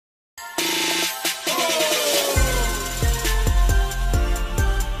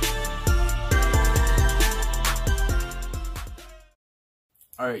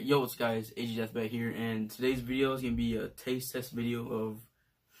Alright, yo, what's guys, DRDisrespect here, and today's video is going to be a taste test video of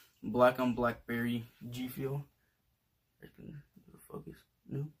Black on BlackBerry GFUEL. Focus.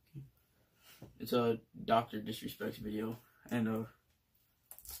 No? It's a DRDisrespect video, and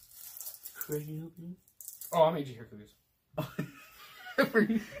it's crazy opening. Oh, I'm AG Hercules.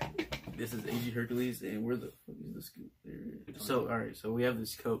 This is AG Hercules, and where the fuck is the scoop? There. So, alright, so we have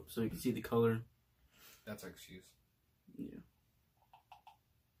this coat, so you can see the color. That's our excuse. Yeah.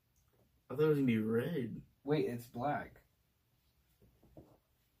 I thought it was gonna be red. Wait, it's black.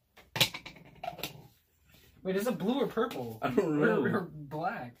 Wait, is it blue or purple? I don't know. Or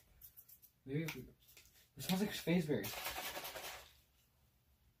black. Maybe it smells like spaceberry. Is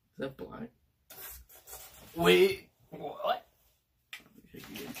that black? Wait. What?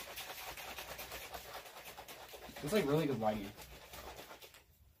 It's like really good lighting.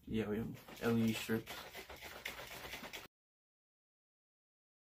 Yeah, we have LED strips.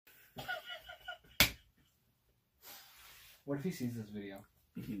 What if he sees this video?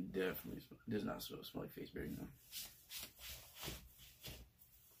 He definitely does not smell like faceberry now.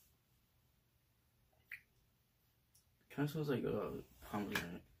 Kind of smells like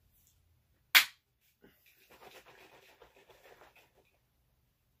pomegranate.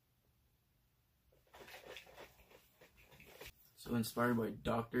 So inspired by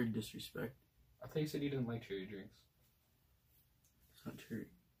DRDisrespect. I thought you said you didn't like cherry drinks. It's not cherry.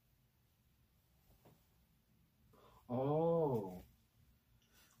 Oh.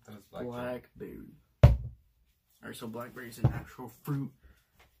 That was Blackberry. Alright, so blackberry is an actual fruit.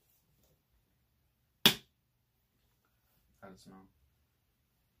 How does it smell?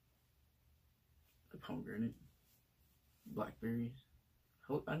 The pomegranate. Blackberries.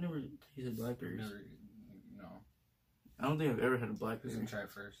 I never tasted blackberries. No. I don't think I've ever had a Who's blackberry. gonna try it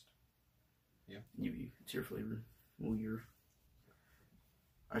first? Yeah. It's your flavor. Well, your.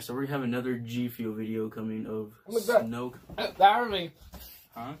 Alright, so we have another GFUEL video coming of snow. Battery.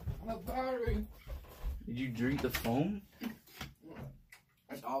 Huh? My battery. Did you drink the foam?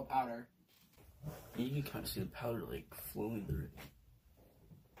 It's all powder. You can kind of see the powder like flowing through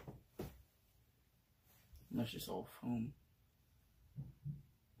it. And that's just all foam.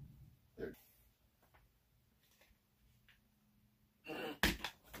 There.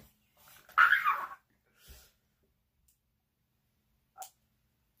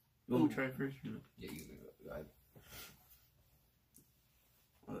 You want me to try it first? Yeah, you go ahead.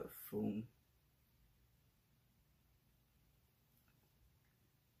 Oh, that foam.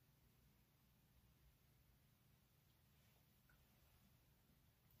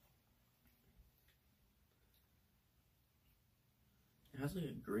 It has like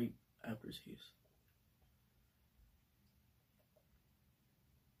a grape aftertaste.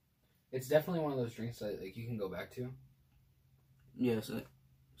 It's definitely one of those drinks that like you can go back to. Yeah, it's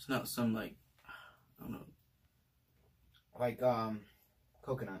not some like, I don't know. Like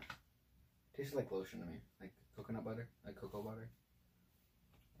coconut. Tastes like lotion to me. Like coconut butter, like cocoa butter.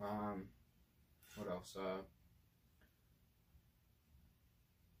 What else?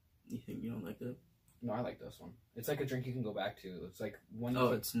 You think you don't like that? No, I like this one. It's like a drink you can go back to. It's like one.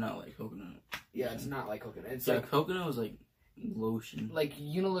 Oh, it's not like coconut. Yeah, it's not like coconut. It's yeah, like coconut was like lotion. like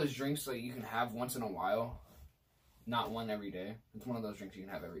you know those drinks that you can have once in a while, not one every day. It's one of those drinks you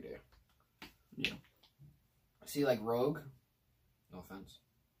can have every day. Yeah. See, like Rogue. No offense.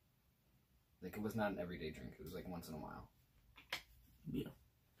 Like it was not an everyday drink. It was like once in a while. Yeah.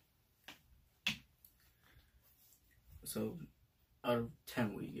 So, out of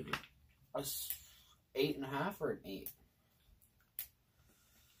 10, what do you give it? A 8.5 or an 8?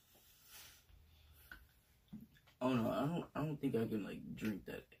 Oh no, I don't think I can like drink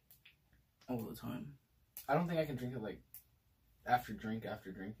that all the time. I don't think I can drink it like after drink,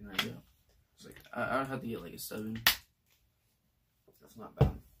 you know. Yeah. It's like I'd have to get like a 7. That's not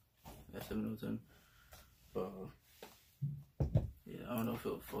bad. Yeah, 7 out of 10. But yeah, I don't know if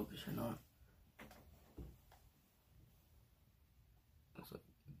it'll focus or not. It's like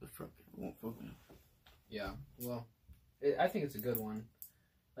the fuck it won't focus. Yeah. Well, I think it's a good one.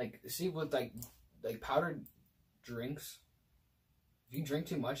 Like, see with like powdered drinks, if you drink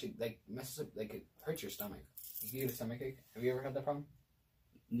too much, it like messes up. Like it hurts your stomach. You can get a stomachache. Have you ever had that problem?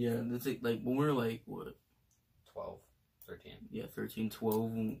 Yeah, that's like when we were like what? 12, 13. Yeah, 13,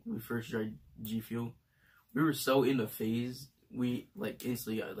 12 when we first tried GFUEL. We were so into phase, we like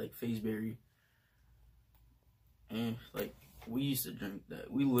instantly got like faceberry. And like we used to drink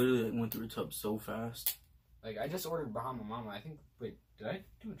that. We literally like went through a tub so fast. Like I just ordered Bahama Mama. I think. Wait, did I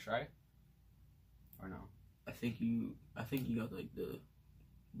do a try? Or no? I think you got like the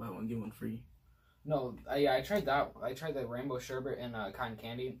buy one get one free. No, I tried that. I tried the rainbow sherbet and cotton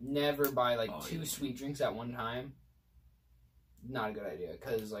candy. Never buy like two sweet drinks at one time. Not a good idea,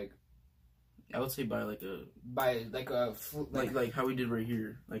 cause like I would say buy like how we did right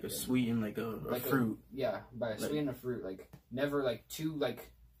here, like a sweet and like a fruit. Buy a sweet and a fruit. Like never like two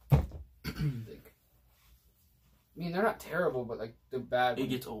like. I mean, they're not terrible, but like they're bad. It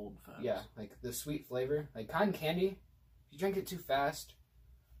gets old fast. Yeah, like the sweet flavor, like cotton candy. If you drink it too fast,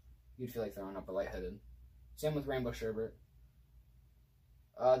 you'd feel like throwing up or lightheaded. Same with rainbow sherbet.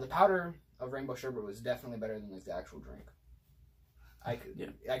 The powder of rainbow sherbet was definitely better than like the actual drink. I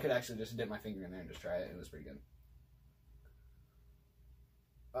could actually just dip my finger in there and just try it. It was pretty good.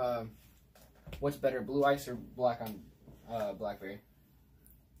 What's better, blue ice or black on BlackBerry?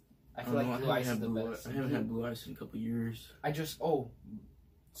 I feel like blue ice is the best. I haven't had blue ice in a couple years.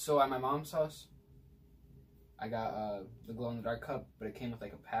 So at my mom's house, I got the glow in the dark cup, but it came with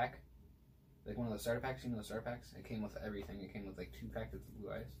like a pack, like one of the starter packs. You know the starter packs? It came with everything. It came with like 2 packets of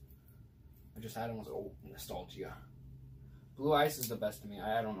blue ice. I just had them. Was nostalgia. Blue ice is the best to me.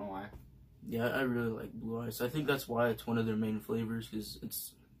 I don't know why. Yeah, I really like blue ice. I think that's why it's one of their main flavors, because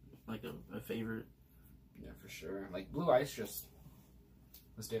it's like a favorite. Yeah, for sure. Like blue ice just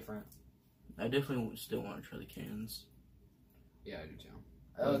was different. I definitely still want to try the cans. Yeah, I do too.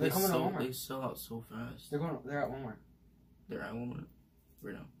 They're coming to Walmart. They sell out so fast. They're at Walmart. They're at Walmart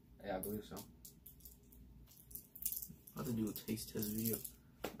right now. Yeah, I believe so. I'll have to do a taste test video.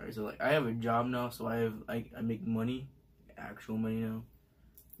 Alright, so like I have a job now, so I make money, actual money now.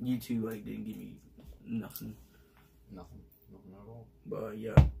 YouTube like didn't give me nothing. Nothing at all. But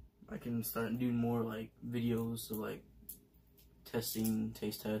yeah, I can start doing more like videos of like testing,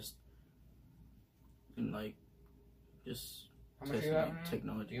 taste test, and like just how much testing like,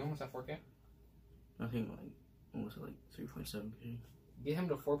 technology. You almost at 4K? I think like almost at like 3.7K. Get him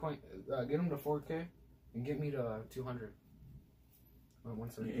to 4K and get me to 200.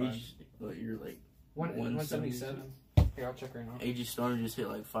 175. But you're like 177. Here, I'll check right now. AG Star just hit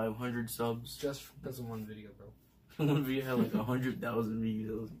like 500 subs. Just because of one video, bro. One video had like 100,000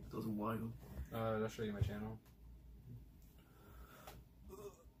 views. That was wild. I'll show you my channel.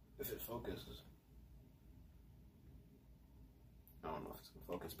 If it focuses. I don't know if it's gonna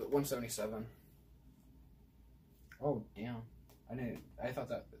focus, but 177. Oh damn! I thought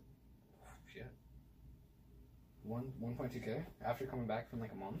that. Shit. 1.2K after coming back from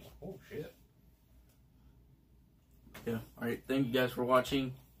like a month. Oh shit. Yeah. All right. Thank you guys for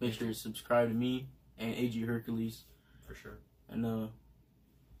watching. Make sure to subscribe to me and AG Hercules. For sure. And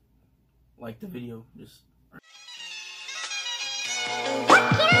like the video. Just.